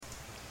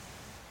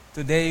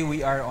Today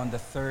we are on the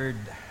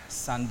third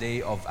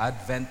Sunday of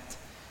Advent,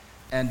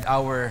 and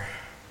our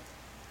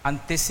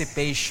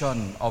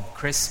anticipation of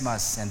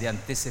Christmas and the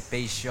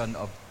anticipation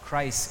of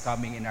Christ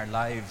coming in our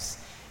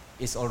lives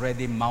is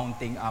already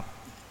mounting up.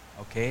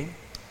 Okay?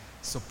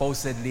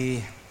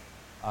 Supposedly,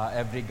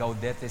 every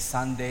Gaudete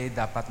Sunday,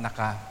 dapat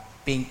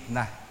naka-pink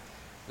na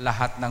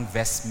lahat ng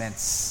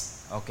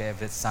vestments. Okay,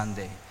 every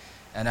Sunday.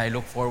 And I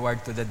look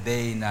forward to the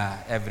day na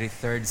every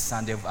third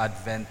Sunday of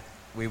Advent,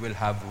 we will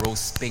have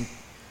rose pink,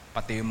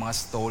 pati yung mga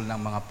stole ng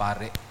mga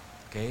pare.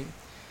 Okay?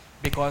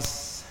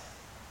 Because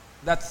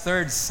that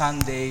third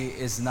Sunday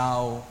is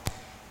now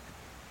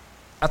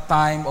a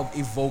time of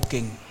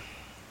evoking,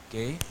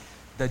 okay,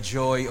 the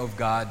joy of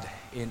God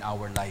in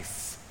our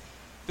life.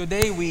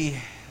 Today we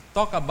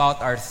talk about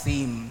our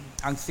theme.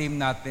 Ang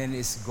theme natin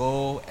is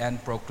Go and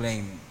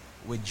Proclaim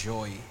with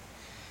Joy.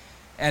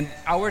 And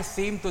our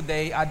theme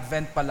today,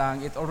 Advent pa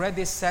lang, it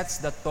already sets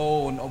the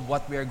tone of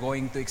what we are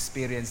going to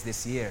experience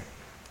this year.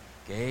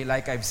 Okay,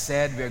 like I've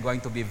said, we are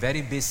going to be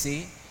very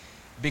busy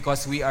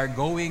because we are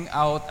going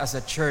out as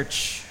a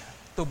church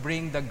to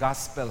bring the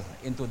gospel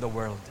into the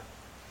world.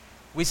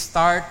 We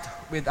start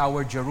with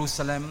our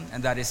Jerusalem,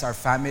 and that is our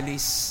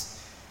families.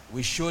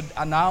 We should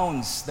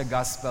announce the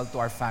gospel to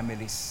our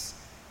families,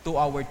 to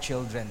our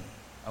children.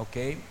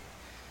 Okay?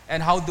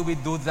 And how do we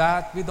do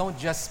that? We don't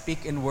just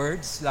speak in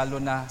words, lalo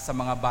na sa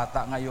mga bata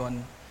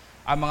ngayon.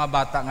 Ang mga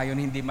bata ngayon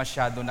hindi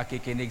masyado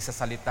nakikinig sa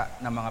salita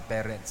ng mga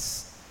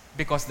parents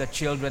because the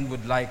children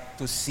would like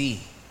to see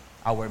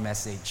our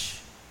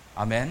message.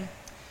 Amen?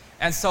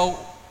 And so,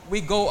 we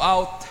go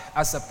out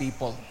as a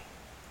people.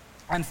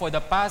 And for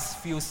the past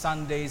few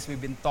Sundays, we've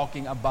been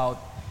talking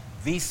about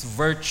these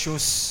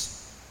virtues: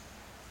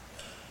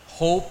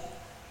 hope,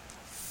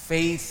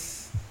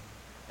 faith,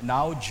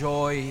 now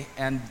joy,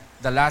 and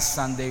the last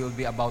Sunday will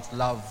be about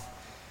love.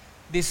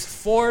 These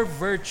four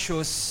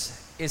virtues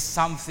is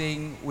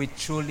something we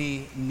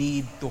truly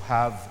need to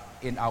have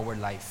in our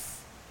life.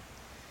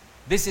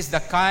 This is the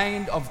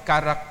kind of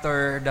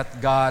character that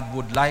God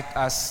would like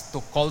us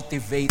to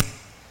cultivate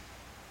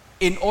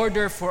in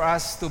order for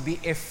us to be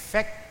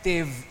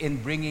effective in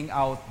bringing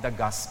out the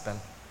gospel.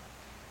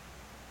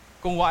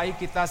 Kung waay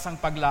kita sang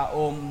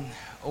paglaom,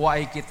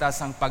 waay kita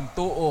sang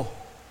pagtuo,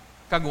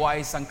 kag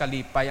waay sang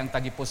kalipay ang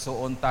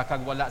tagipusoon ta,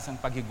 kag wala sang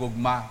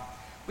paghigugma,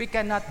 we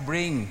cannot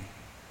bring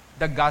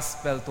the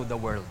gospel to the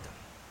world.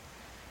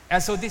 And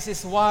so this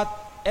is what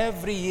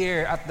every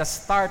year at the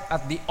start,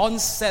 at the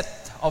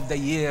onset of the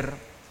year,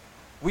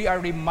 we are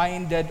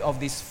reminded of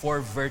these four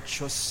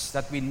virtues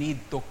that we need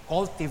to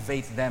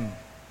cultivate them.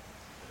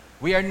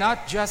 We are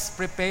not just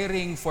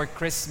preparing for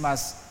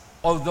Christmas,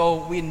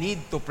 although we need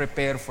to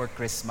prepare for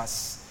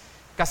Christmas.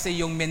 Kasi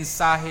yung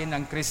mensahe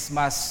ng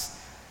Christmas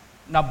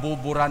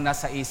nabubura na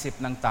sa isip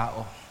ng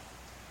tao.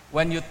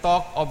 When you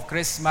talk of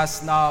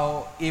Christmas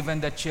now, even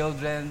the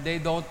children, they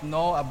don't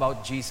know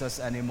about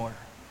Jesus anymore.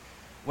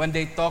 When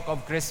they talk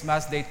of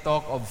Christmas, they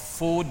talk of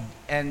food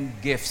and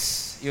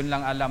gifts. Yun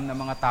lang alam ng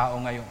mga tao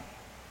ngayon.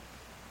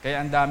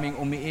 Kaya ang daming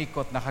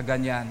umiikot na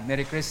kaganyan.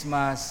 Merry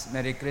Christmas,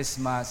 Merry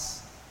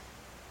Christmas.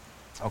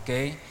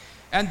 Okay?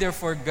 And they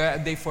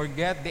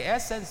forget the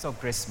essence of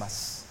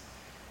Christmas.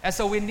 And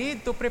so we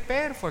need to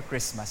prepare for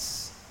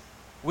Christmas.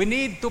 We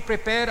need to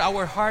prepare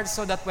our hearts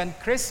so that when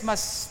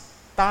Christmas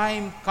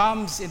time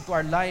comes into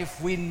our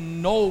life, we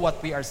know what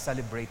we are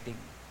celebrating.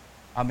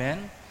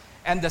 Amen?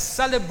 And the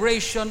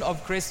celebration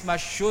of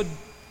Christmas should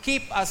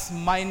keep us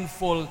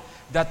mindful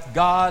that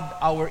God,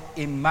 our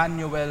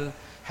Emmanuel,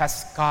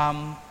 has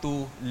come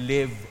to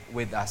live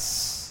with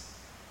us.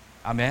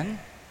 Amen?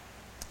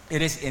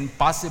 It is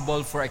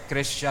impossible for a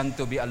Christian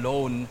to be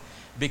alone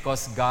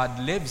because God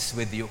lives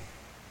with you.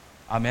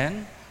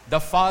 Amen? The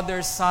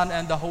Father, Son,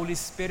 and the Holy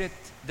Spirit,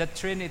 the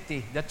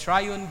Trinity, the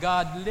Triune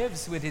God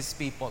lives with His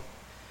people.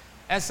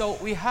 And so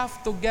we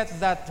have to get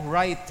that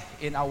right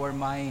in our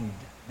mind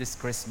this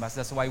Christmas.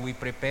 That's why we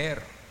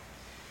prepare.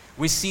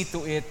 We see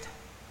to it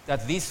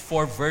that these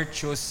four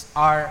virtues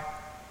are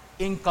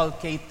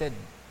inculcated.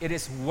 It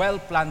is well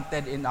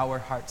planted in our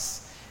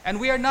hearts.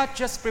 And we are not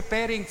just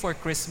preparing for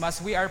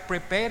Christmas, we are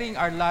preparing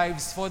our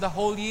lives for the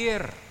whole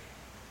year.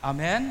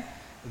 Amen?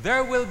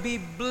 There will be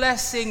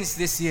blessings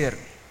this year.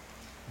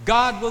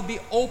 God will be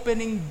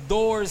opening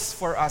doors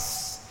for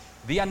us.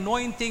 The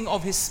anointing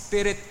of His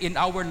Spirit in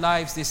our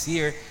lives this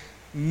year,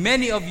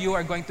 many of you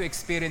are going to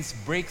experience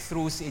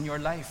breakthroughs in your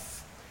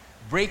life.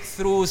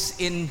 Breakthroughs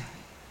in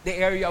the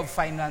area of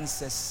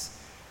finances.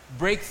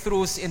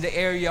 Breakthroughs in the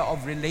area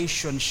of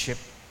relationship.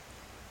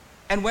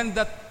 And when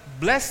that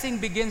blessing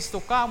begins to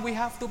come, we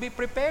have to be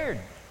prepared.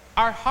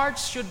 Our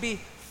hearts should be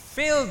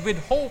filled with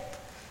hope,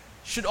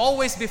 should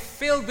always be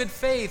filled with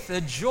faith,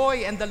 the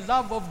joy and the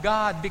love of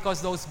God,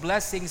 because those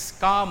blessings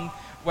come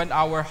when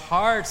our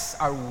hearts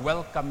are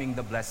welcoming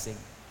the blessing.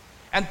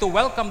 And to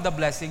welcome the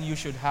blessing, you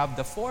should have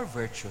the four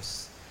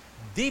virtues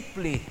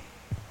deeply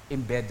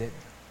embedded.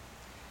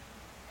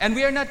 And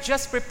we are not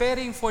just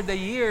preparing for the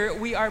year,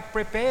 we are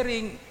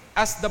preparing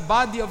as the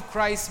body of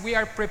Christ, we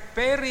are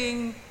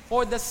preparing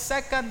for the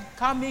second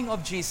coming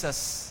of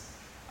Jesus.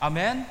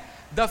 Amen?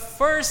 The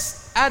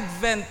first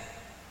advent,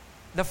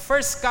 the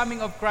first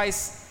coming of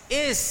Christ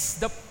is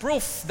the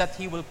proof that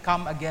He will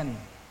come again.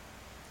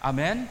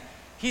 Amen?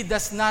 He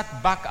does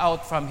not back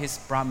out from His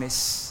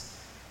promise.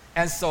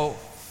 And so,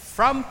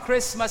 from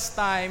Christmas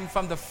time,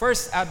 from the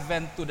first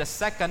advent to the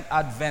second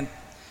advent,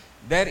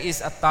 there is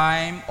a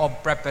time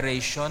of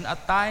preparation, a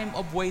time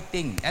of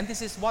waiting. And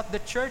this is what the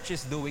church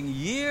is doing.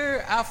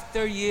 Year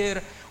after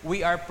year,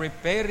 we are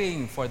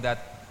preparing for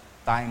that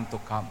time to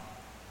come.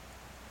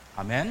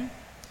 Amen?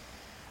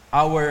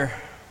 Our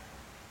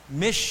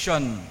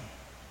mission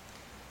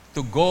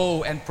to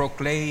go and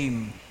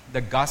proclaim the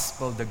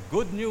gospel, the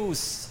good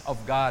news of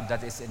God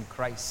that is in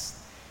Christ.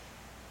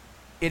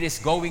 It is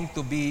going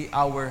to be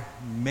our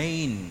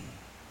main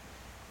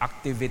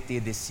activity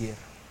this year.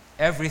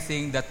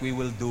 Everything that we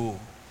will do,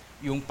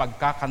 yung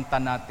pagkakanta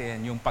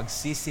natin, yung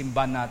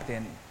pagsisimba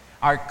natin,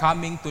 our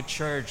coming to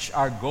church,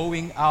 our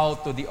going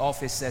out to the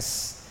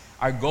offices,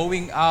 our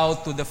going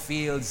out to the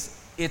fields,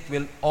 it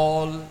will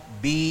all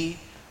be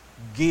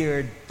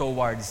geared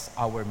towards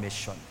our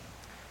mission.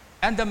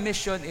 And the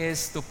mission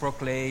is to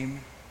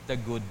proclaim the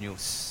good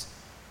news.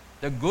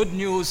 The good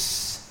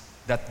news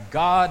that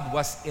God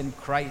was in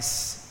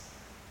Christ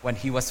when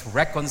He was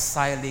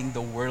reconciling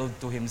the world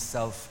to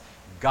Himself.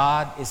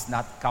 God is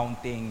not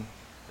counting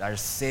our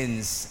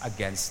sins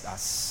against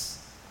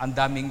us. Ang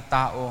daming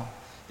tao,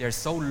 they're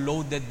so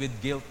loaded with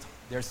guilt,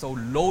 they're so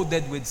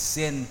loaded with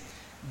sin,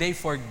 they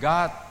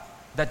forgot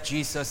that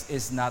Jesus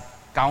is not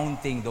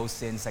counting those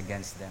sins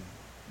against them.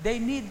 They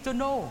need to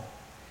know.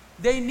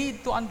 They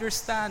need to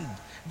understand.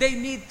 They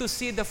need to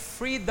see the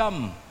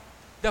freedom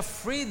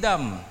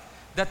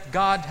that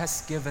God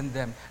has given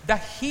them, the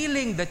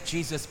healing that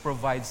Jesus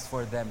provides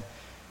for them,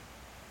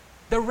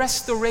 the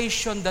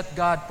restoration that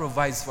God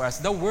provides for us.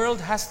 The world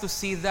has to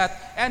see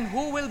that. And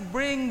who will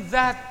bring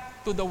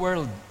that to the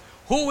world?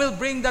 Who will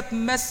bring that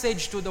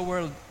message to the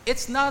world?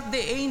 It's not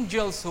the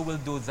angels who will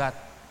do that.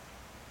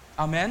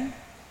 Amen?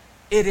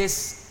 It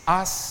is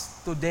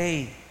us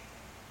today.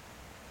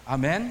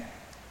 Amen?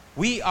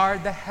 We are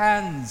the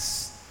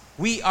hands.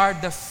 We are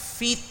the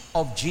feet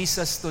of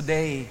Jesus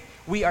today.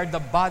 We are the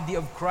body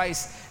of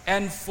Christ.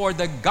 And for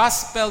the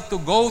gospel to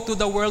go to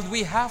the world,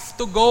 we have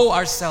to go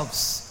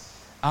ourselves.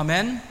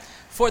 Amen?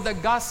 For the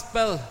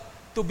gospel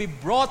to be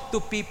brought to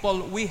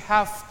people, we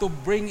have to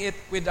bring it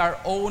with our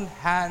own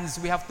hands.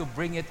 We have to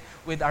bring it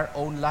with our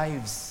own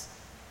lives.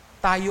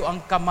 Tayo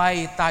ang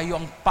kamay, tayo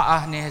ang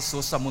paa ni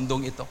Jesus sa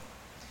mundong ito.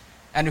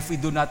 And if we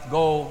do not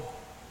go,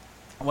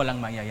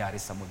 walang mangyayari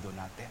sa mundo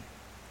natin.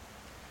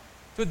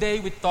 Today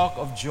we talk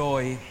of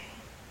joy,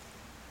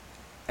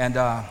 and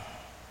I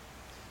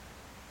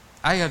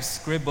have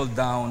scribbled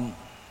down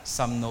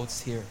some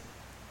notes here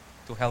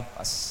to help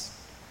us.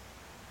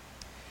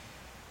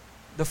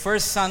 The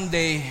first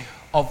Sunday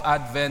of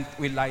Advent,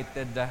 we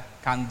lighted the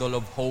candle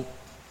of hope.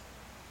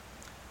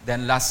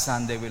 Then last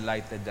Sunday, we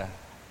lighted the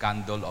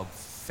candle of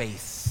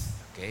faith.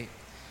 Okay?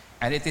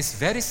 And it is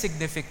very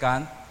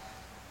significant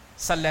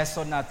sa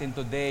lesson natin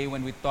today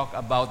when we talk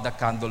about the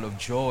candle of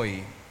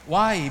joy.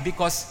 Why?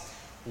 Because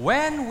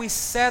when we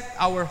set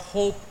our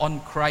hope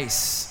on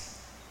Christ,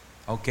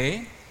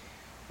 okay?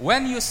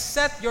 When you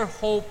set your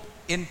hope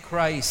in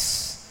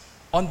Christ,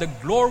 on the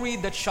glory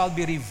that shall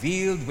be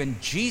revealed when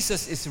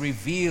Jesus is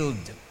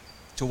revealed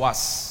to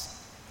us.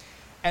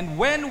 And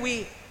when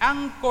we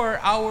anchor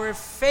our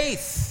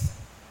faith,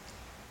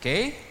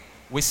 okay?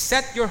 We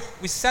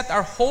set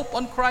our hope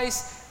on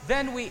Christ,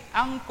 then we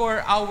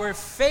anchor our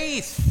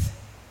faith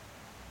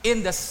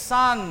in the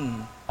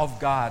Son of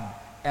God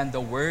and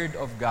the Word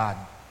of God.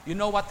 You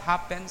know what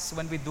happens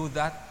when we do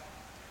that?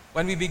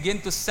 When we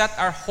begin to set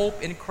our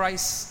hope in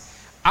Christ,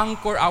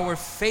 anchor our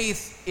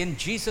faith in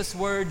Jesus'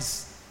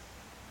 words,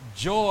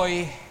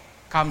 joy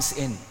comes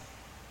in.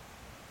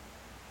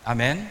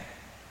 Amen?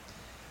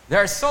 There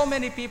are so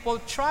many people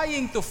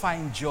trying to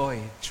find joy,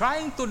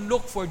 trying to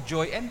look for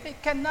joy, and they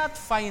cannot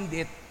find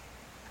it.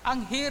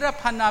 Ang hirap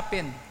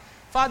hanapin.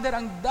 Father,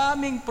 ang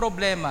daming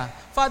problema.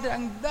 Father,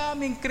 ang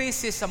daming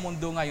krisis sa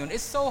mundo ngayon.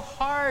 It's so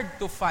hard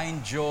to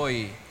find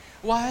joy.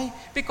 Why?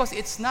 Because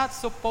it's not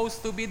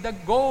supposed to be the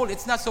goal.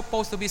 It's not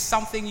supposed to be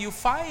something you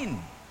find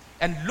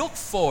and look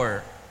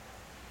for.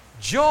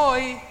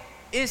 Joy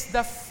is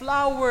the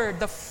flower,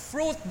 the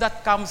fruit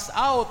that comes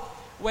out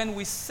when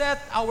we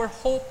set our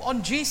hope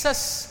on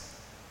Jesus.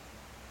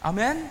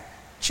 Amen?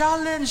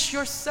 Challenge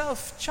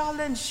yourself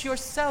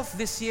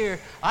this year.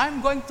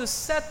 I'm going to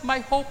set my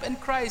hope in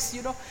Christ.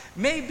 You know,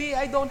 maybe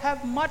I don't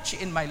have much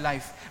in my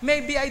life.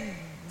 Maybe I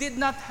did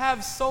not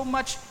have so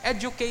much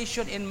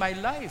education in my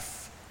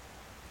life.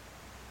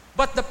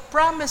 But the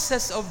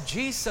promises of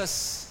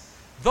Jesus,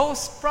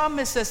 those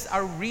promises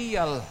are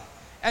real.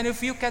 And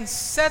if you can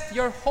set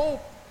your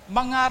hope,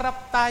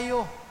 mangarap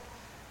tayo.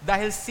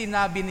 Dahil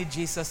sinabi ni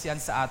Jesus yan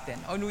sa atin.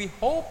 And we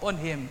hope on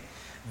Him.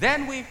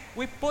 Then we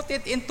put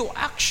it into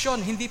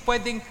action. Hindi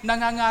pwedeng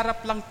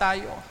nangangarap lang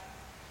tayo.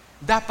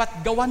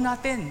 Dapat gawan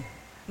natin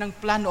ng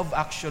plan of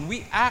action.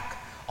 We act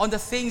on the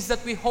things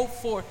that we hope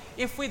for.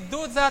 If we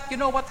do that, you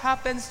know what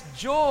happens?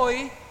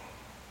 Joy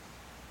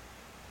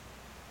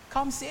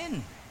comes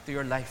in to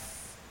your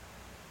life.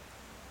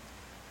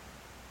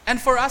 And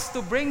for us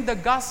to bring the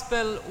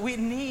gospel, we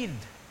need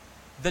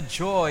the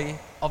joy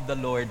of the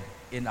Lord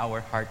in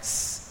our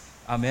hearts.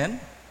 Amen?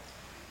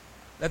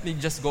 Let me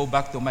just go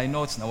back to my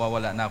notes.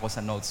 Nawawala na ako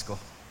sa notes ko.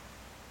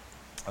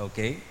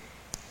 Okay?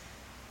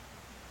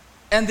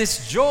 And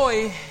this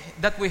joy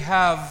that we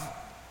have,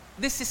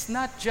 this is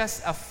not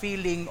just a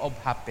feeling of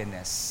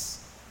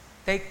happiness.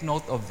 Take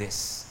note of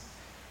this.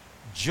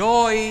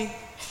 Joy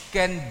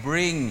can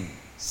bring,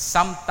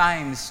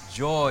 sometimes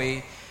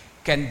joy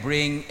can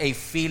bring a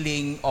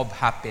feeling of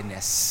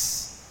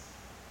happiness.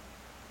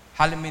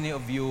 How many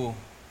of you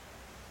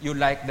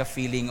like the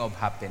feeling of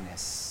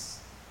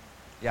happiness?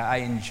 Yeah, I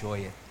enjoy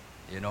it,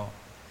 you know.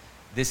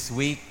 This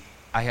week,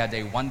 I had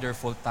a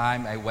wonderful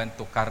time. I went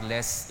to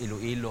Carles,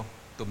 Iloilo,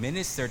 to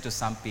minister to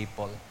some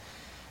people.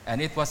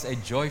 And it was a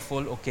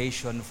joyful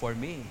occasion for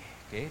me,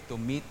 okay, to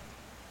meet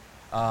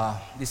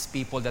these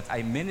people that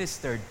I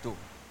ministered to.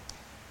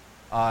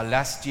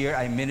 Last year,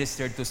 I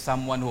ministered to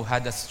someone who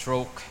had a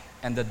stroke,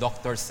 and the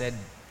doctor said,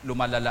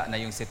 lumalala na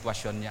yung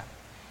sitwasyon niya.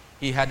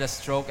 He had a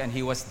stroke and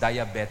he was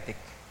diabetic.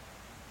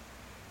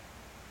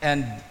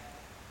 And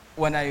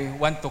when I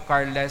went to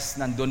Carles,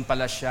 nandun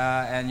pala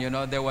siya, and you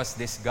know, there was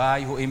this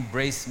guy who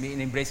embraced me.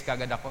 In-embrace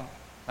kagad ako.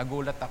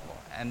 Nagulat ako.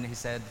 And he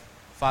said,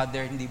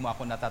 Father, hindi mo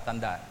ako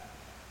natatandaan.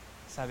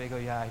 Sabi ko,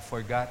 yeah, I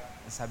forgot.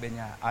 Sabi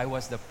niya, I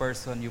was the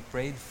person you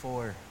prayed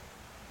for.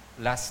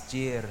 Last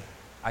year,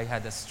 I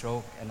had a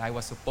stroke and I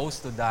was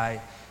supposed to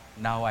die.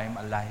 Now I'm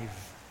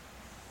alive.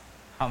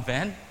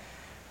 Amen?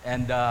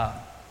 And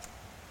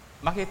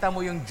makita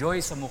mo yung joy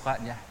sa mukha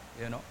niya,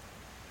 you know?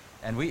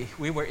 And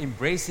we were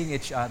embracing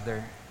each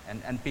other.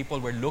 And people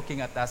were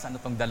looking at us, ano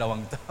tong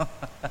dalawang to?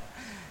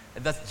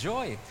 That's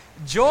joy.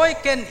 Joy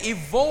can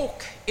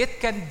evoke, it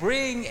can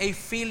bring a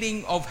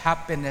feeling of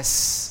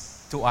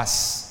happiness to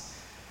us.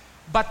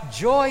 But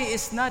joy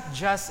is not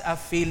just a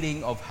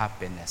feeling of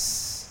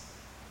happiness.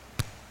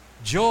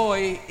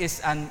 Joy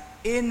is an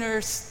inner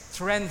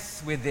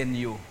strength within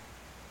you.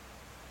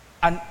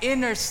 An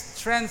inner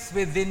strength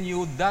within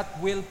you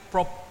that will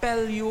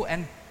propel you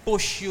and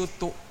push you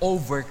to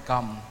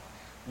overcome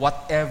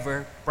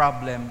whatever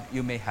problem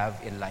you may have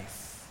in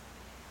life.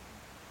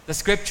 The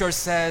scripture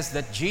says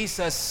that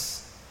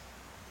Jesus,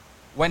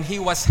 when he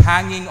was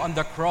hanging on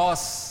the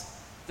cross,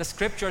 the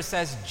scripture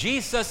says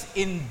Jesus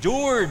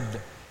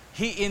endured.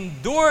 He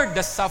endured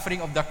the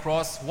suffering of the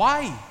cross.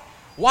 Why?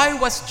 Why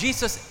was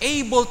Jesus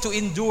able to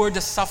endure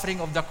the suffering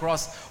of the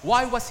cross?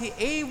 Why was he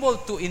able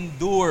to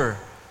endure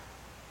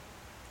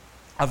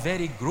a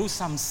very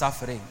gruesome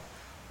suffering?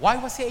 Why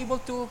was he able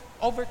to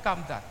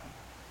overcome that?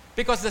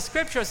 Because the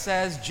scripture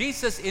says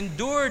Jesus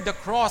endured the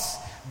cross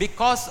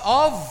because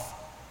of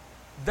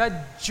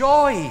the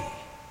joy.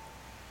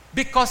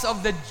 Because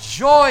of the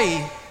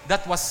joy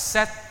that was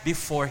set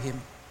before him.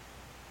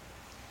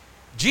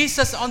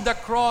 Jesus on the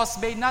cross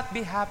may not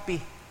be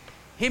happy.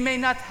 He may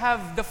not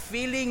have the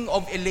feeling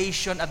of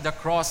elation at the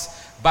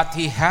cross, but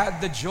he had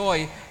the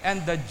joy.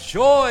 And the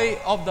joy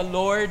of the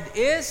Lord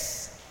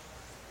is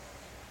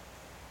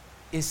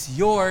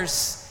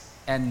yours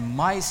and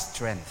my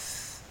strength.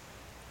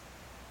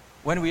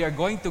 When we are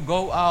going to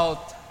go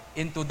out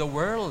into the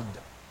world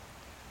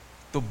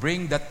to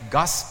bring that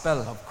gospel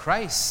of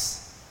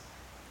Christ,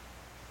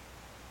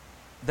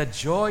 the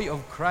joy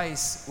of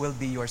Christ will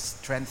be your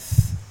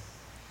strength.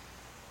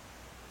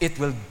 It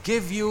will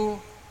give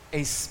you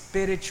a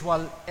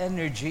spiritual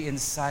energy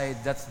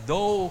inside that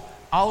though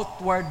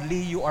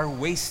outwardly you are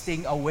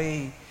wasting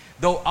away,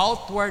 though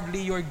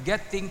outwardly you're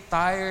getting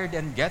tired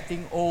and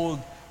getting old,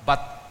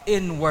 but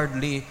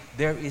inwardly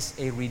there is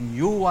a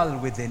renewal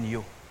within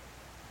you.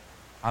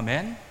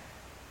 Amen?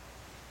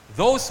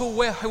 Those who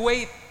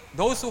wait,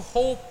 those who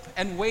hope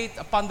and wait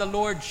upon the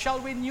Lord shall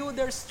renew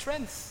their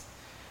strength.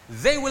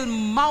 They will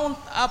mount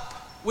up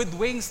with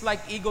wings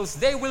like eagles.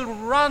 They will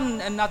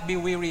run and not be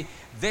weary.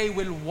 They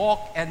will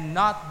walk and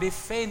not be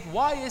faint.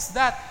 Why is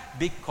that?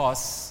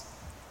 Because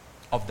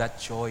of that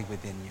joy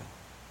within you.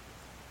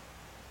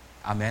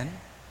 Amen?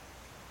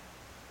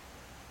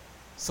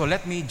 So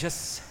let me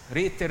just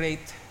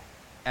reiterate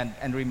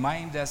and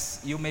remind us.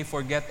 You may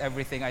forget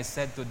everything I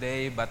said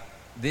today, but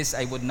this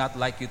I would not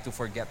like you to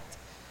forget.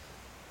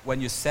 When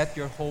you set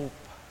your hope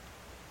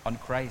on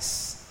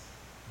Christ,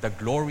 the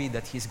glory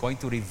that He's going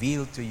to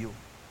reveal to you,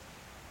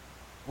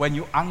 when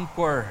you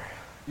anchor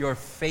your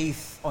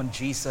faith on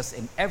Jesus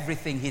in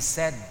everything He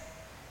said,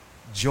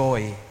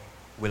 joy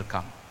will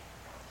come.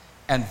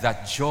 And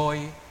that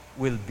joy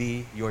will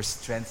be your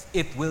strength.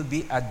 It will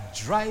be a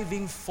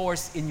driving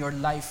force in your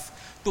life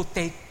to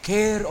take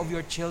care of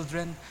your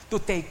children, to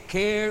take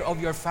care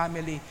of your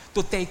family,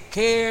 to take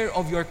care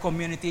of your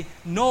community,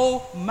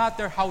 no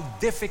matter how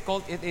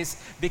difficult it is,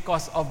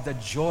 because of the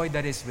joy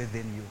that is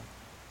within you.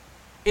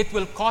 It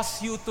will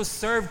cause you to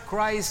serve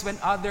Christ when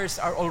others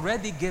are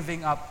already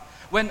giving up,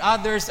 when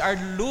others are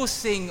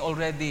losing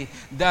already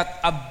that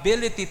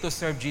ability to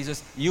serve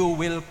Jesus. You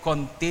will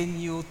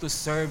continue to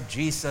serve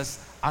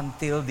Jesus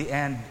until the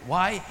end.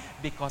 Why?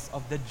 Because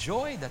of the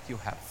joy that you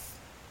have.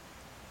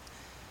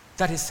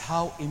 That is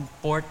how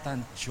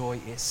important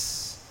joy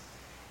is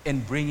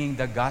in bringing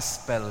the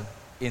gospel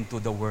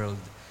into the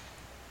world.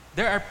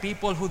 There are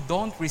people who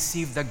don't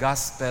receive the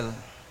gospel.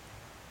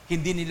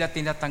 Hindi nila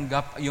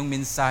tinatanggap yung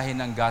mensahe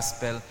ng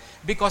gospel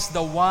because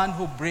the one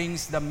who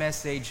brings the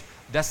message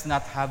does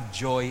not have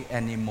joy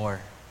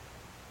anymore.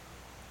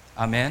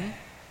 Amen?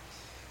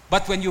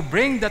 But when you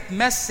bring that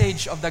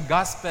message of the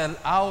gospel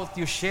out,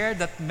 you share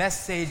that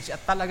message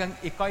at talagang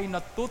ikaw ay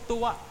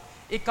natutuwa,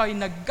 ikaw ay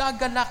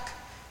nagagalak.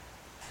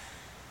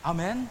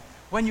 Amen?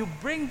 When you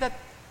bring that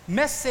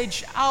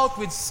message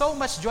out with so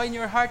much joy in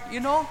your heart,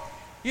 you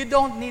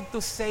don't need to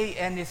say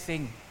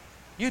anything.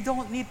 You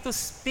don't need to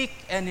speak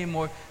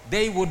anymore.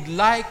 They would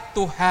like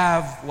to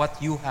have what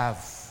you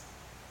have.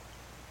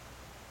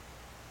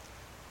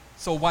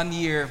 So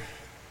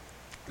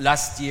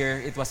last year,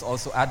 it was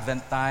also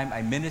Advent time.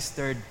 I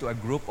ministered to a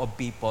group of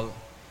people.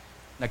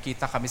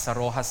 Nakita kami sa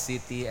Rojas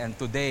City. And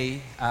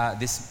today,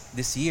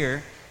 this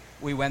year,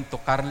 we went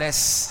to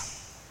Carles.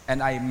 And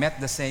I met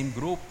the same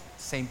group,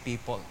 same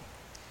people.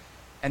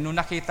 And nung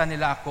nakita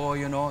nila ako,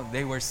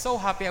 they were so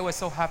happy. I was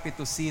so happy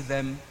to see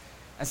them.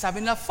 And sabi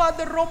nila,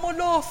 Father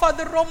Romulo,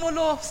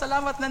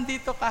 salamat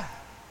nandito ka.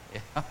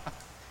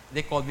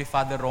 They called me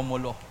Father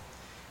Romulo.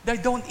 They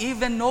don't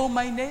even know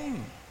my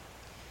name.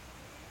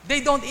 They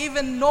don't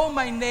even know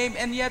my name,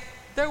 and yet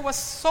there was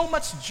so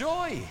much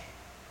joy.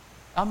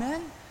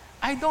 Amen?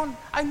 I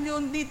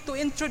don't need to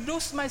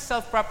introduce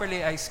myself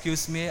properly.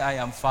 Excuse me,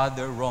 I am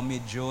Father Romy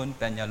June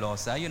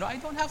Peñalosa. I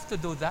don't have to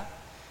do that.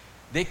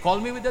 They call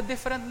me with a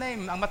different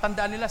name. Ang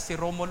matandaan nila si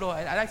Romulo.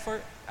 And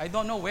I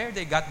don't know where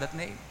they got that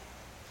name.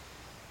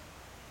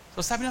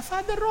 So sabi na,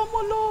 Father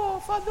Romulo.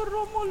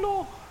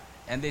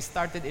 And they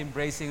started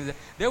embracing.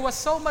 There was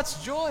so much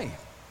joy.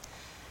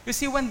 You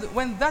see,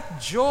 when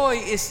that joy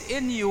is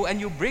in you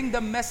and you bring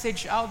the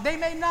message out, they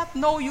may not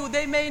know you,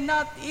 they may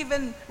not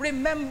even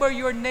remember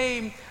your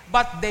name,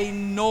 but they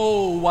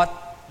know what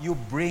you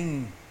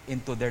bring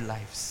into their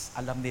lives.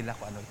 Alam nila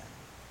kung ano yan.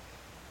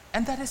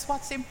 And that is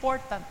what's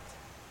important.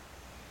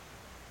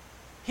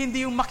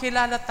 Hindi yung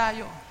makilala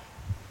tayo.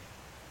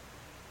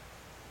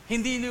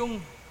 Hindi yung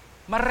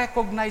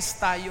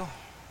ma-recognize tayo.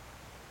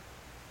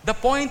 The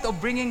point of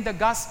bringing the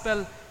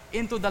gospel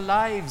into the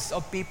lives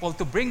of people,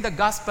 to bring the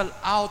gospel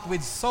out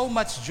with so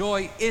much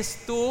joy, is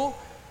to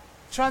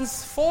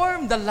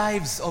transform the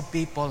lives of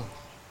people.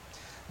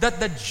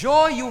 That the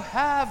joy you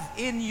have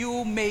in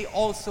you may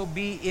also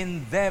be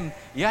in them.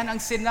 Yan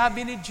ang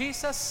sinabi ni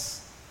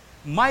Jesus.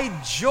 My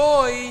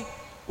joy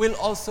will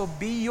also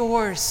be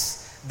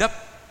yours. The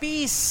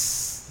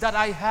peace that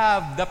I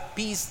have, the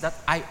peace that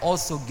I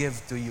also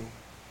give to you.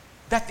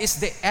 That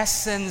is the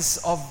essence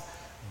of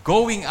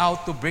going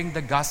out to bring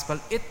the gospel.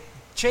 It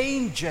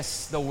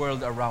changes the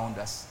world around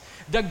us.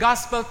 The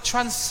gospel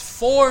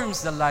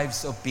transforms the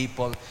lives of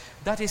people.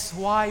 That is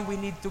why we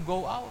need to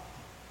go out.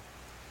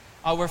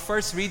 Our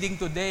first reading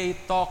today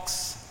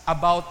talks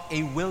about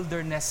a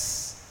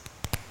wilderness.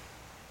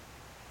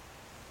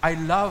 I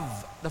love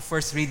the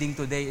first reading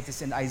today. It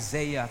is in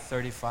Isaiah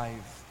 35.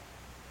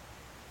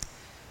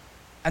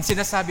 And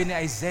sinasabi ni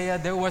Isaiah,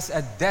 there was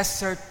a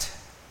desert.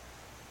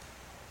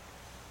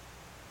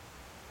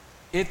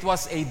 It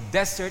was a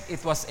desert,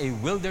 it was a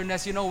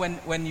wilderness.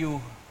 When you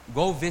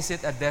go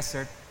visit a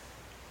desert,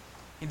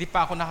 hindi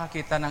pa ako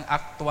nakakita ng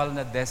actual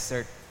na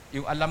desert.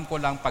 Yung alam ko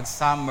lang pag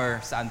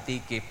summer sa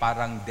Antique,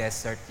 parang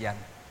desert yan.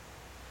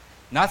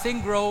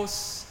 Nothing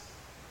grows,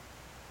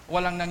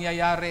 walang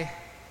nangyayari.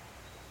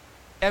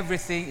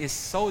 Everything is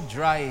so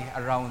dry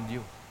around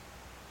you.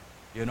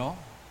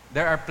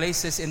 There are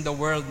places in the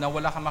world na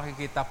wala kang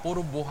makikita,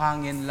 puro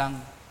buhangin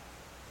lang.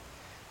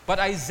 But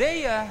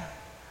Isaiah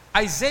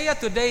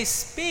today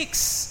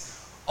speaks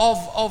of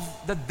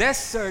the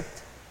desert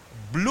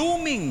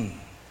blooming,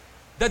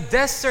 the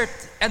desert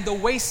and the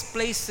waste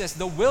places,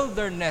 the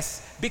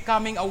wilderness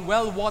becoming a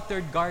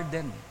well-watered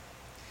garden.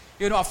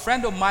 A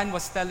friend of mine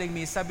was telling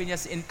me, sabi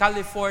niya, in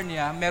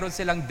California, meron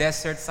silang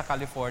desert sa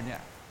California.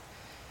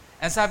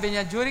 And sabi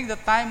niya, during the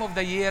time of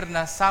the year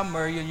na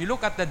summer, you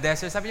look at the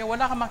desert, sabi niya,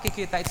 wala kang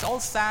makikita, it's all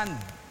sand.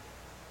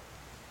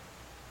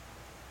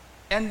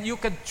 And you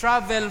could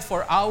travel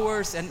for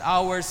hours and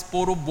hours,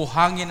 puro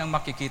buhangin ang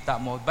makikita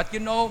mo. But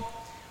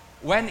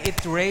when it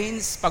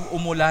rains, pag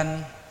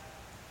umulan,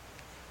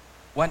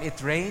 when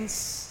it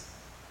rains,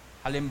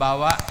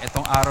 halimbawa,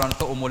 itong araw na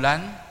ito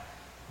umulan,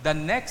 the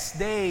next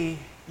day,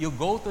 you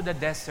go to the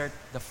desert,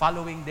 the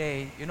following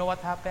day, you know what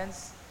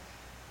happens?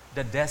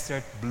 The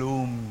desert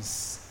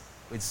blooms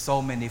with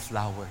so many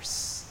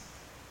flowers.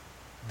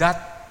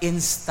 That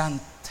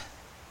instant,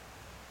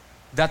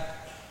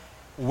 that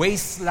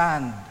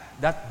wasteland,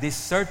 that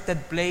deserted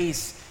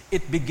place,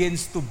 it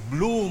begins to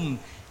bloom.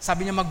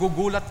 Sabi niya,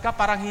 magugulat ka,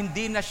 parang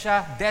hindi na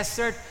siya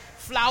desert.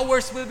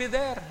 Flowers will be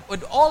there.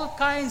 With all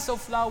kinds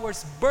of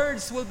flowers,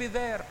 birds will be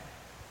there.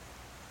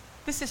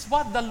 This is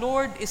what the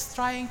Lord is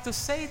trying to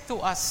say to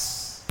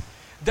us.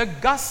 The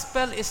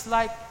gospel is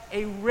like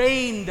a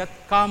rain that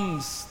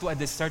comes to a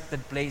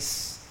deserted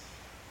place.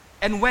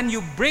 And when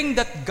you bring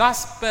that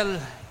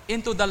gospel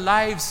into the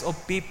lives of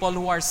people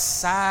who are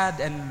sad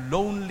and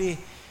lonely,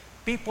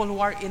 people who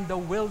are in the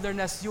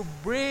wilderness. You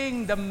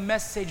bring the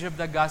message of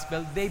the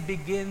gospel, they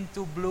begin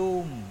to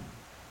bloom,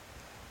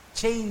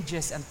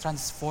 changes and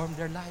transform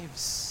their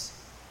lives.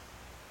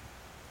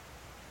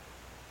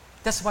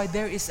 That's why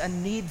there is a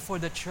need for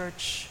the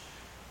church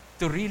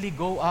to really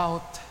go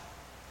out.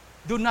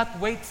 Do not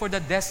wait for the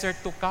desert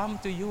to come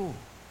to you.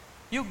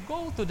 You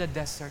go to the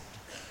desert.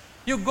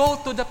 You go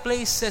to the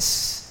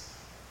places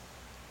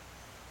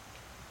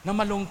na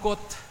malungkot,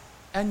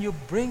 and you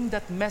bring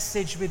that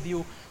message with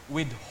you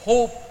with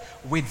hope,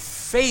 with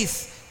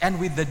faith, and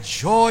with the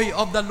joy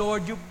of the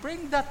Lord. You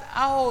bring that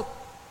out.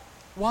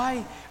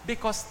 Why?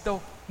 Because the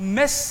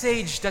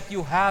message that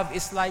you have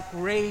is like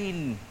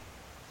rain.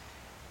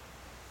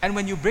 And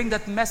when you bring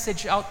that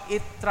message out,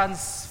 it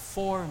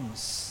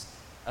transforms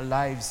the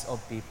lives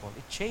of people.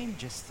 It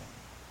changes them.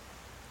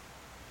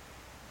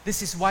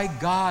 This is why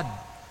God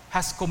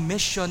has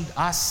commissioned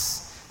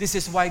us. This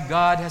is why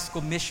God has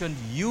commissioned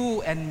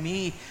you and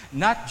me,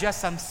 not just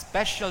some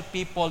special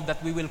people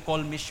that we will call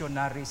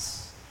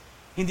missionaries.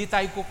 Hindi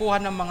tayo kukuha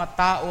ng mga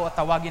tao at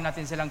tawagin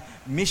natin silang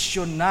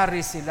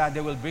missionaries sila.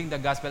 They will bring the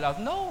gospel out.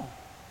 No.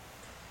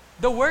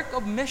 The work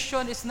of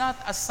mission is not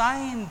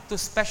assigned to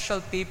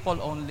special people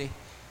only,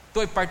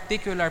 to a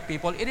particular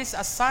people. It is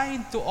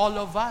assigned to all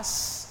of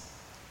us.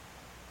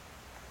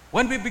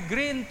 When we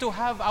begin to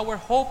have our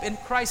hope in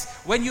Christ,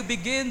 when you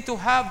begin to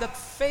have that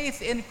faith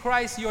in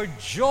Christ, your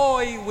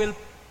joy will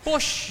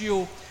push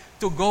you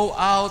to go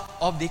out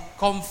of the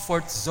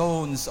comfort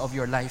zones of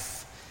your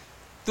life,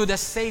 to the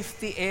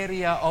safety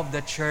area of the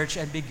church,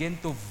 and begin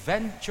to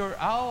venture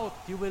out.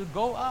 You will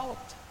go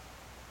out.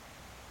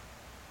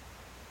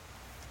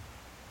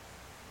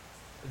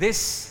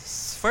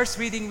 This first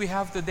reading we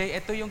have today,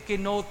 ito yung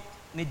kinote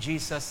ni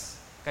Jesus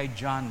kay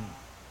John.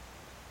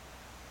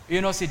 You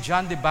know, si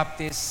John the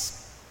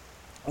Baptist,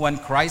 when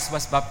Christ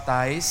was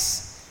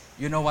baptized,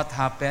 you know what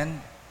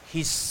happened?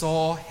 He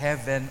saw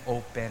heaven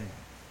open.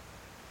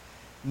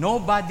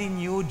 Nobody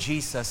knew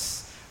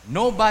Jesus.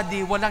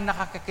 Nobody, walang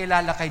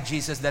nakakakilala kay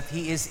Jesus that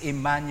He is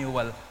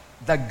Emmanuel,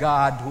 the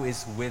God who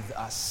is with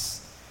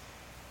us.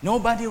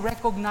 Nobody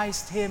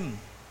recognized Him,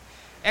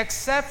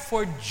 except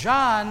for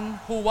John,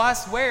 who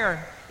was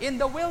where? In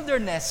the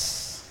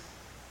wilderness.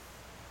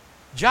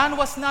 John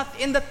was not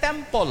in the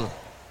temple.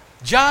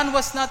 John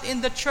was not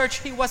in the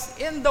church. He was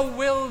in the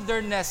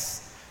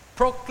wilderness,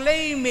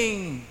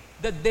 proclaiming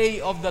the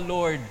day of the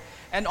Lord.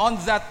 And on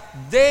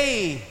that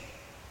day,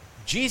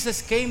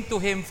 Jesus came to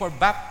him for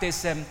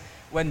baptism.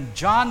 When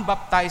John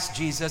baptized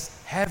Jesus,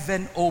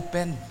 heaven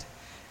opened,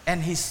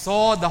 and he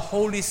saw the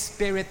Holy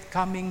Spirit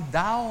coming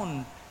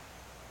down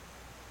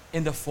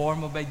in the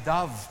form of a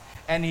dove.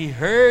 And he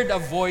heard a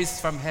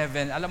voice from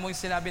heaven. Alam mo yung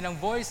sinabi ng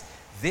voice?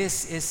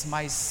 This is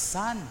my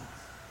Son,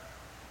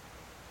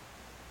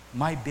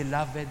 my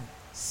beloved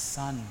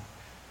Son.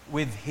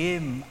 With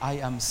Him I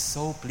am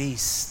so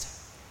pleased.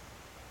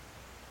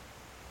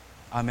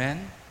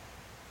 Amen?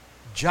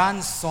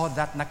 John saw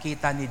that,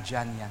 nakita ni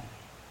John yan.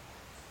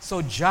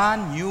 So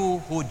John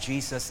knew who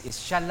Jesus is.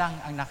 Siya lang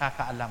ang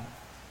nakakaalam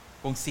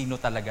kung sino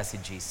talaga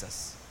si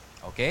Jesus.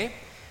 Okay?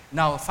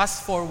 Now,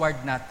 fast forward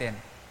natin.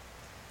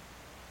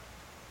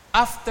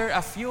 After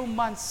a few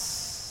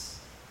months,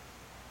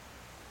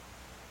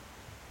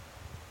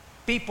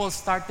 people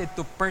started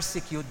to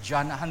persecute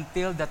John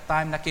until the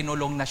time na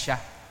kinulong na siya.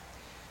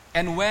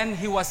 And when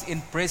he was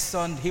in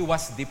prison, he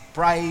was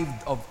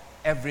deprived of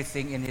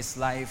everything in his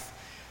life.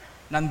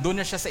 Nandun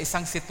na siya sa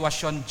isang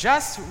sitwasyon.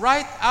 Just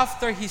right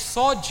after he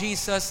saw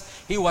Jesus,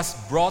 he was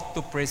brought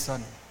to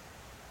prison.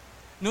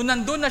 Nung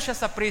nandun na siya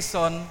sa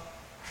prison,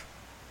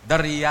 the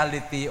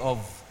reality of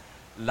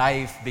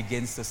life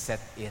begins to set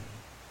in.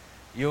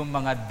 Yung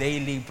mga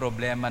daily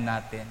problema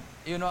natin.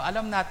 You know,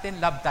 alam natin,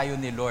 love tayo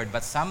ni Lord.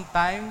 But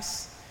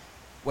sometimes,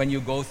 when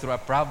you go through a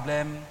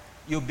problem,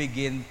 you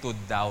begin to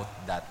doubt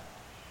that.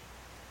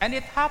 And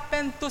it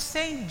happened to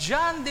Saint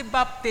John the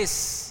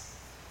Baptist,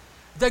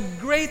 the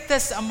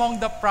greatest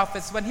among the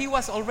prophets. When he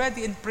was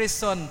already in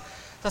prison,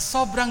 sa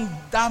sobrang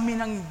dami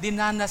ng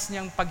dinanas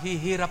niyang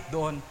paghihirap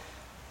doon,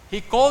 he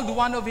called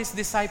one of his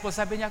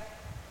disciples. Sabi niya,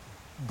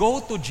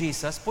 go to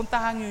Jesus.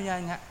 Puntahan niyo niya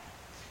nga.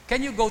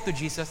 Can you go to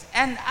Jesus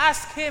and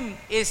ask Him,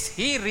 is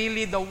He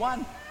really the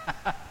one?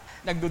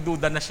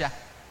 Nagdududa na siya.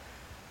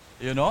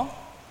 You know?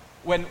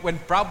 When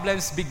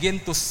problems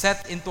begin to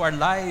set into our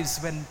lives,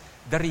 when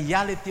the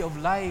reality of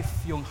life,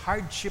 yung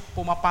hardship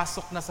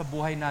pumapasok na sa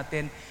buhay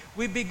natin,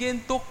 we begin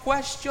to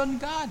question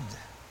God.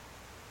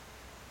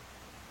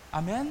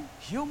 Amen?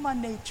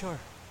 Human nature.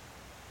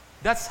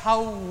 That's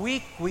how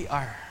weak we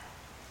are.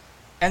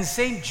 And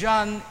Saint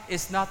John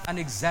is not an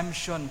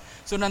exemption.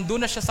 So nandun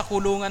na siya sa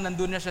kulungan,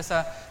 nandun na siya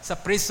sa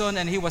prison,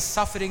 and he was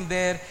suffering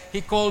there. He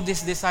called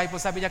his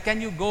disciples. Sabi niya,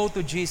 can you go to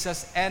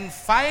Jesus and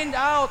find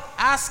out,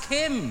 ask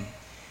Him,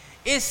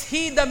 is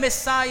He the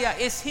Messiah?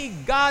 Is He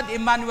God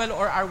Emmanuel?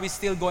 Or are we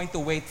still going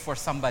to wait for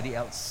somebody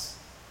else?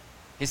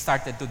 He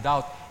started to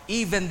doubt.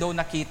 Even though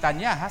nakita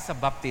niya sa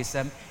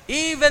baptism,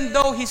 even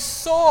though he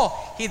saw,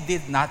 he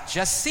did not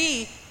just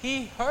see,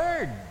 he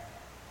heard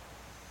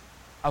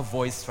a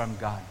voice from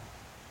God.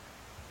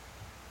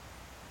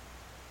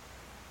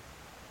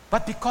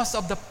 But because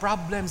of the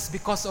problems,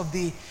 because of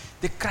the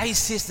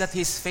crisis that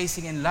he's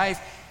facing in life,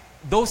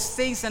 those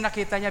things na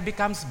nakita niya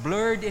becomes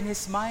blurred in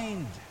his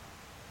mind.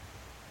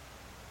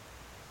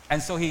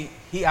 And so he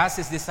asked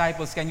his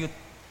disciples, can you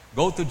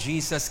go to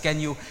Jesus? Can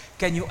you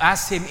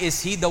ask him,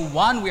 is he the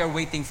one we are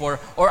waiting for,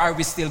 or are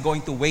we still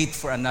going to wait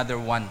for another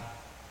one?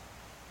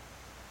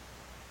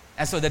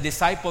 And so the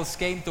disciples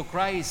came to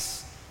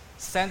Christ,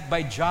 sent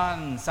by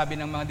John. Sabi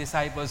ng mga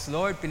disciples,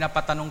 Lord,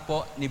 pinapatanong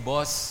po ni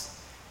boss,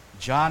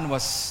 John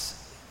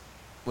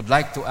would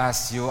like to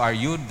ask you, are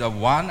you the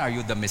one? Are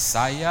you the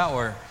Messiah?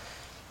 Or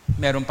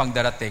meron pang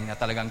darating na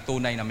talagang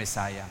tunay na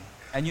Messiah?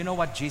 And you know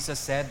what Jesus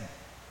said?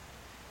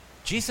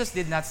 Jesus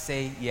did not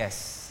say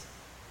yes.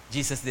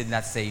 Jesus did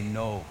not say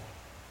no.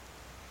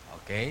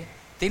 Okay?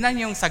 Tingnan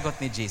niyo yung sagot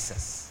ni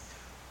Jesus.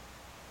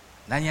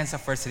 Nanyan sa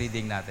first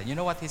reading natin. You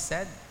know what he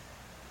said?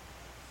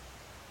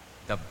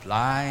 The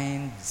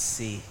blind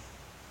see.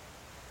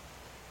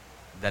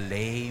 The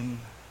lame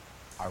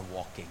are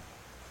walking.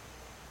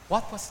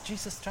 What was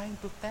Jesus trying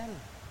to tell?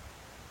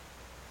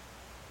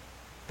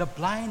 The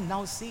blind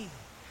now see.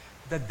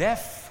 The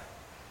deaf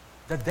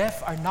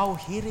are now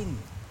hearing.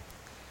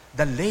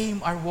 The lame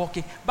are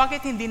walking.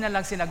 Bakit hindi na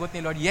lang sinagot ni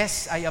Lord,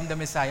 yes, I am the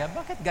Messiah?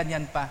 Bakit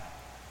ganyan pa?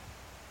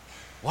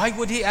 Why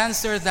would he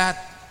answer that?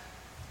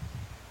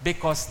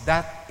 Because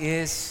that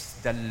is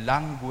the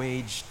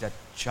language that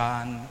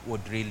John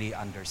would really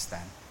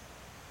understand.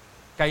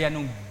 Kaya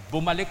nung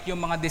bumalik yung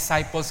mga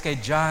disciples kay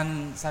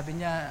John, sabi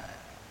niya,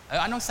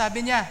 anong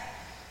sabi niya?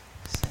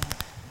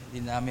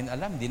 Hindi namin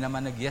alam, hindi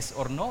naman nag-yes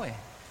or no eh.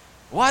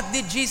 What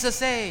did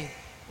Jesus say?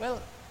 Well,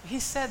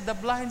 he said, the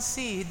blind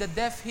see, the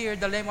deaf hear,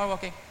 the lame are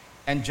walking.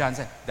 And John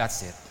said,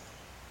 that's it.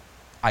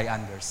 I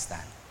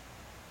understand.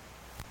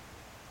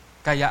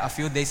 Kaya a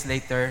few days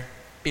later,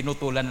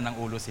 pinutulan na ng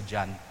ulo si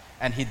John.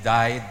 And he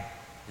died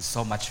with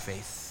so much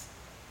faith.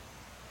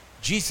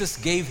 Jesus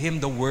gave him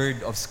the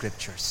word of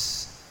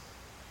scriptures.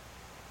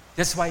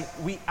 That's why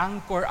we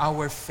anchor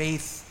our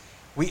faith.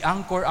 We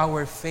anchor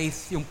our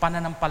faith, yung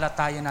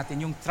pananampalataya natin,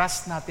 yung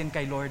trust natin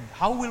kay Lord.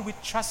 How will we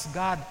trust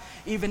God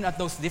even at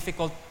those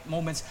difficult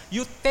moments?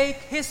 You take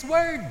His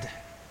word.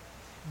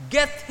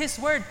 Get His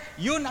word.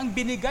 Yun ang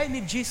binigay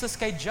ni Jesus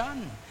kay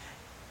John.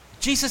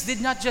 Jesus did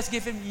not just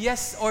give him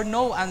yes or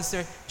no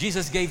answer.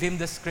 Jesus gave him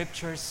the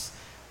scriptures.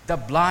 The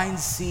blind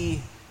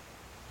see.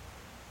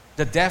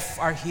 The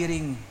deaf are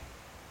hearing.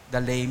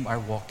 The lame are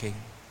walking.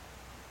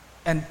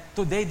 And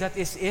today that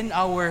is in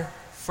our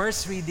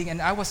first reading,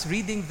 and I was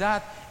reading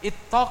that, it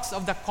talks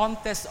of the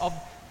contest of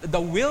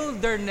the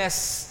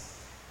wilderness.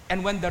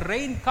 And when the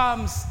rain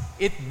comes,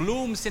 it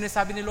blooms.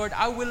 Sinasabi ni Lord,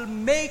 I will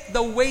make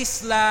the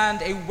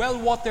wasteland a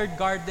well-watered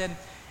garden.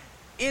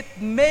 It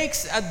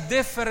makes a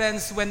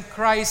difference when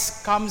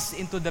Christ comes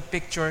into the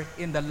picture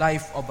in the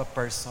life of a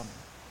person.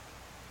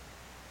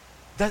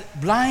 The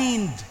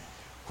blind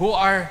who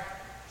are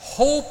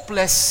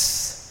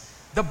hopeless,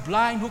 the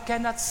blind who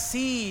cannot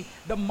see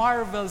the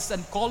marvels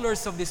and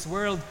colors of this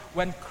world,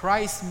 when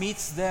Christ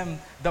meets them,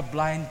 the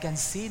blind can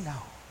see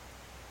now.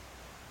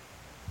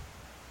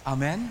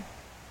 Amen?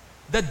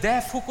 The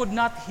deaf who could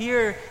not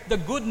hear the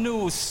good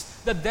news,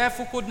 the deaf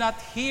who could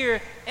not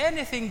hear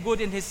anything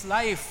good in his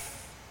life,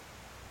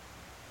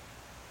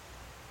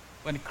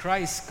 when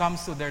Christ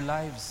comes to their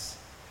lives,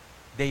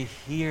 they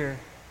hear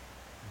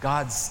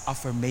God's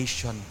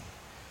affirmation.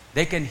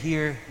 They can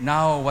hear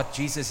now what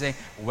Jesus is saying,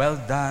 well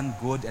done,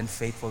 good and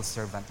faithful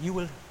servant. You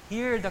will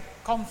hear the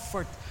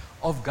comfort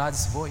of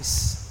God's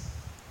voice.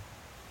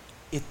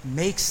 It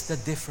makes the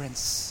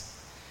difference.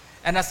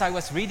 And as I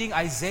was reading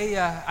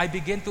Isaiah, I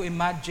begin to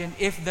imagine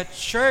if the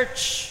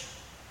church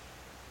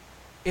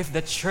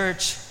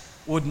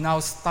would now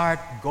start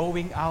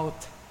going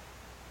out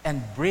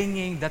and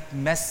bringing that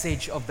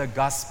message of the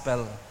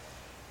gospel,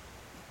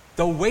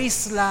 the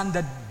wasteland,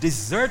 the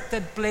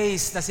deserted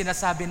place na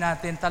sinasabi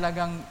natin,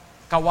 talagang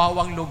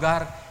kawawang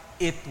lugar,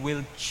 it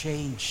will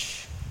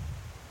change.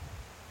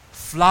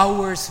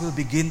 Flowers will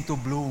begin to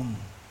bloom.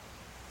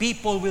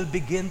 People will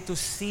begin to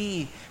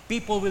see.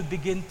 People will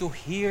begin to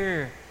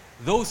hear.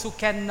 Those who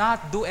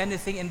cannot do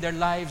anything in their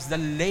lives, the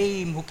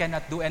lame who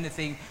cannot do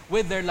anything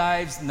with their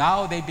lives,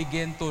 now they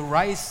begin to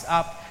rise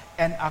up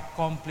and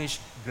accomplish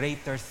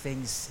greater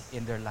things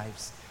in their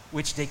lives,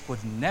 which they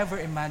could never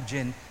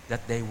imagine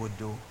that they would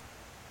do.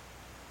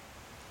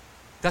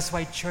 That's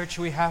why, church,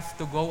 we have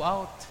to go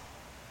out.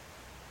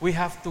 We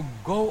have to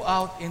go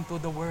out into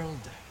the world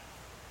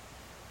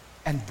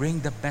and bring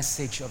the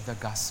message of the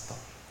gospel.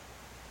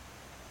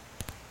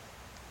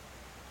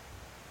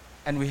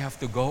 And we have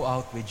to go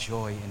out with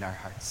joy in our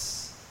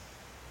hearts.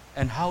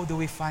 And how do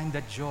we find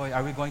that joy?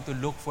 Are we going to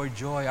look for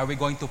joy? Are we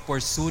going to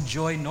pursue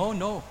joy?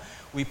 No.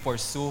 We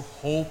pursue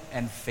hope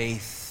and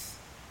faith.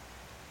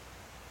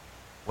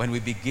 When we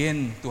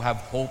begin to have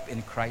hope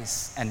in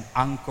Christ and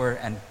anchor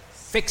and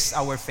fix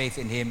our faith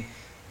in Him,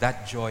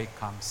 that joy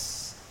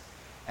comes.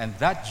 And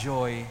that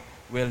joy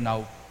will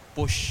now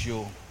push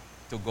you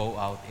to go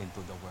out into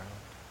the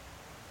world.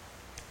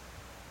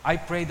 I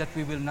pray that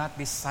we will not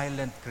be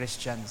silent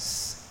Christians,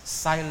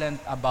 silent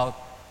about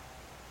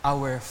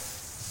our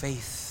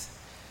faith,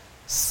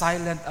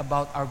 silent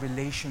about our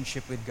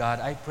relationship with God.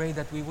 I pray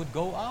that we would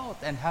go out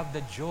and have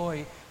the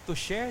joy to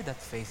share that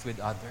faith with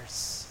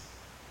others.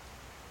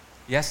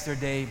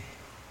 Yesterday,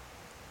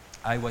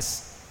 I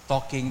was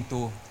talking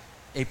to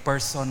a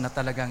person na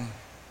talagang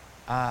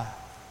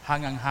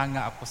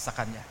hangang-hanga ako sa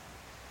kanya.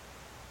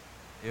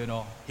 You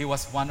know, he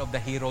was one of the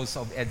heroes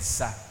of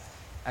EDSA.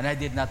 And I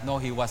did not know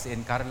he was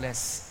in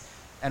Carles.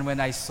 And when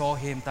I saw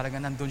him, talaga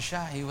nandun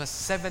siya. He was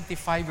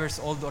 75 years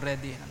old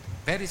already.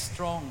 Very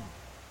strong.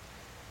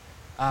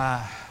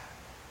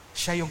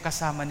 Siya yung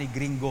kasama ni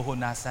Gringo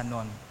Honasan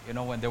noon. You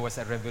know, when there was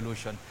a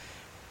revolution.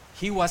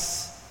 He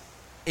was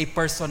a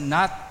person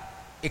not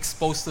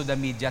exposed to the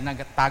media.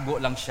 Nagtago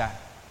lang siya.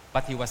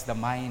 But he was the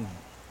mind.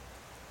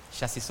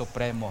 Siya si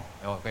Supremo.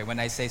 Okay, when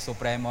I say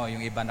Supremo,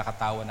 yung iba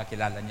nakatawa na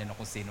kilala niya no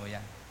kung sino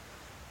yan.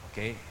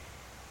 Okay?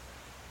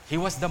 He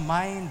was the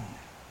mind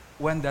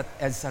when that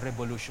EDSA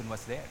revolution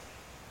was there.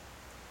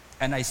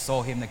 And I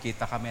saw him,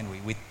 nakita kami, and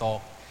we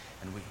talked,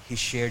 and he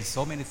shared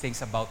so many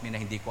things about me na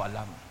hindi ko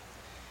alam.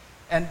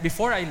 And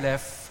before I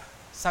left,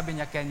 sabi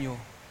niya,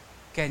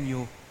 can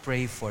you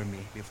pray for me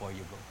before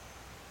you go?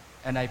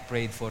 And I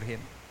prayed for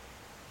him.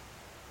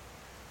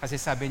 Kasi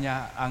sabi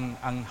niya,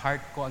 ang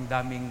heart ko, ang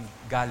daming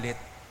galit,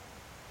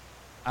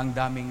 ang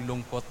daming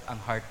lungkot ang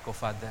heart ko,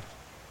 Father.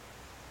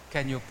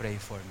 Can you pray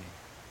for me?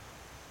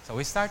 So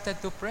we started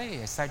to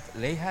pray. I started to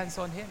lay hands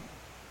on him.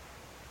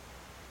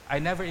 I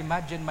never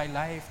imagined my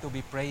life to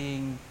be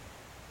praying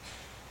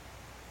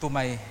to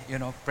my,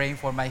 praying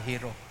for my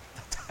hero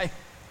at the time.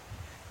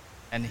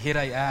 And here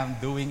I am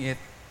doing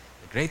it,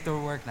 the greater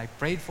work. And I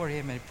prayed for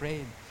him, and I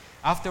prayed.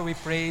 After we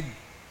prayed,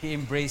 he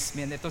embraced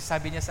me. And ito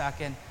sabi niya sa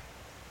akin,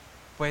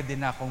 pwede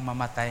na akong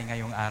mamatay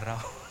ngayong araw.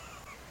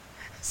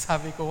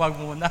 Sabi ko, wag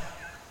muna.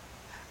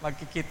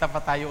 Magkikita pa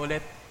tayo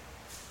ulit.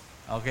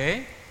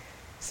 Okay?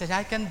 He said,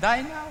 I can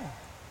die now.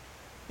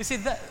 You see,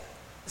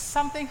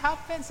 something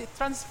happens. It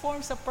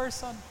transforms a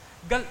person.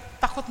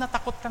 Takot na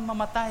takot kang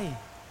mamatay.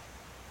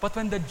 But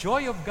when the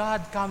joy of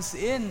God comes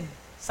in,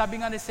 sabi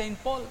nga ni St.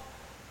 Paul,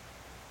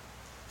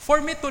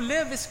 for me to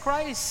live is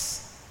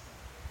Christ.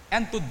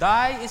 And to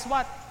die is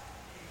what?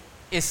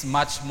 Is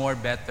much more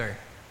better.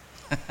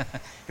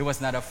 He was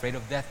not afraid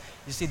of death.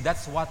 You see,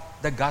 that's what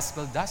the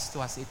gospel does to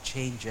us. It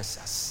changes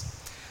us.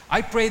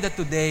 I pray that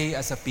today,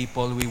 as a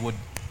people, we would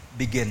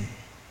begin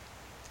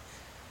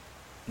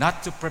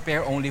not to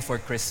prepare only for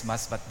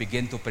Christmas, but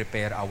begin to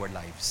prepare our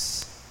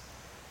lives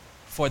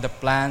for the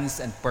plans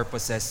and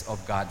purposes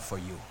of God for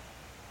you.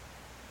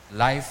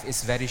 Life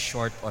is very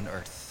short on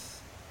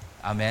earth.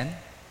 Amen?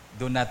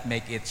 Do not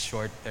make it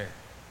shorter.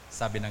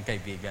 Sabi ng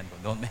kaibigan ko,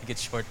 don't make it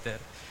shorter.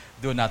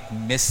 Do not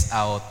miss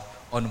out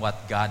on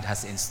what God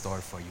has in store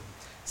for you.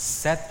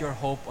 Set your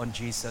hope on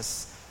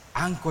Jesus.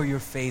 Anchor your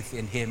faith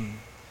in Him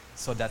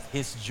so that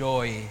His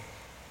joy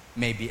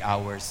may be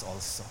ours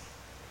also.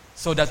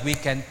 So that we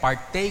can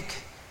partake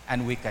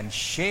and we can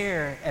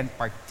share and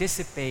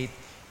participate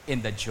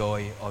in the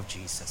joy of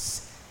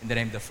Jesus. In the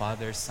name of the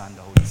Father, Son, and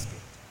the Holy Spirit.